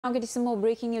Now getting some more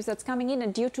breaking news that's coming in,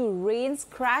 and due to rains,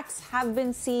 cracks have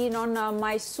been seen on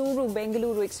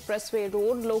Mysuru-Bengaluru Expressway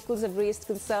road. Locals have raised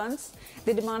concerns.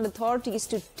 They demand authorities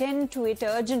to tend to it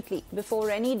urgently before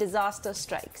any disaster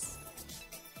strikes.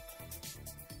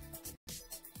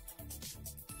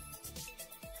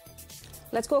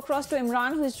 Let's go across to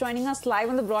Imran, who is joining us live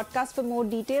on the broadcast for more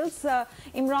details.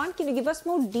 Imran, can you give us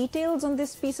more details on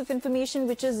this piece of information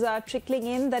which is trickling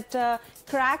in, that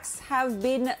cracks have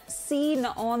been seen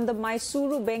on the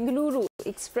Mysuru-Bengaluru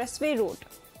Expressway road?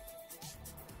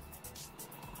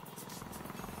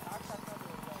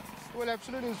 Well,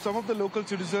 absolutely. Some of the local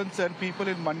citizens and people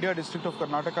in Mandya district of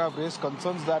Karnataka have raised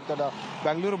concerns that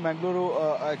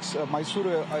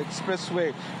Bengaluru-Mysuru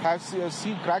Expressway has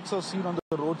seen cracks are seen on the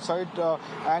roadside,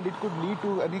 and it could lead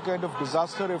to any kind of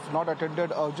disaster if not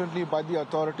attended urgently by the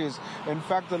authorities. In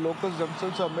fact, the locals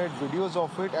themselves have made videos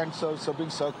of it and being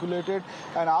circulated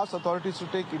and asked authorities to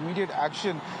take immediate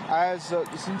action, as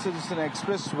since it is an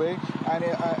expressway and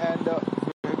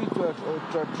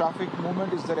traffic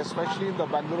movement is there, especially in the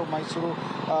Bengaluru-Mysuru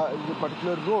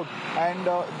particular road, and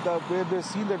where they've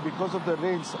seen that because of the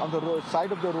rains on the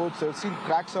side of the roads, they've seen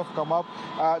cracks have come up.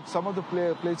 Some of the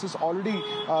places already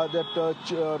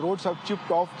roads have chipped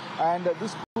off, and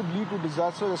this could lead to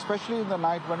disasters, especially in the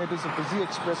night when it is a busy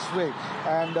expressway.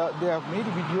 And they have made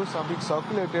videos have been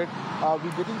circulated.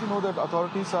 We're getting to know that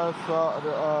authorities have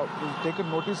taken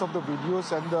notice of the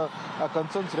videos and the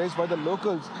concerns raised by the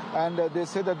locals, and they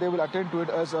say that they will attend to it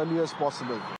as early as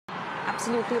possible.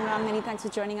 Absolutely, Imran. Many thanks for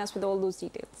joining us with all those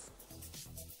details.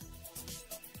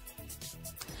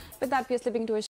 With that, we are slipping to a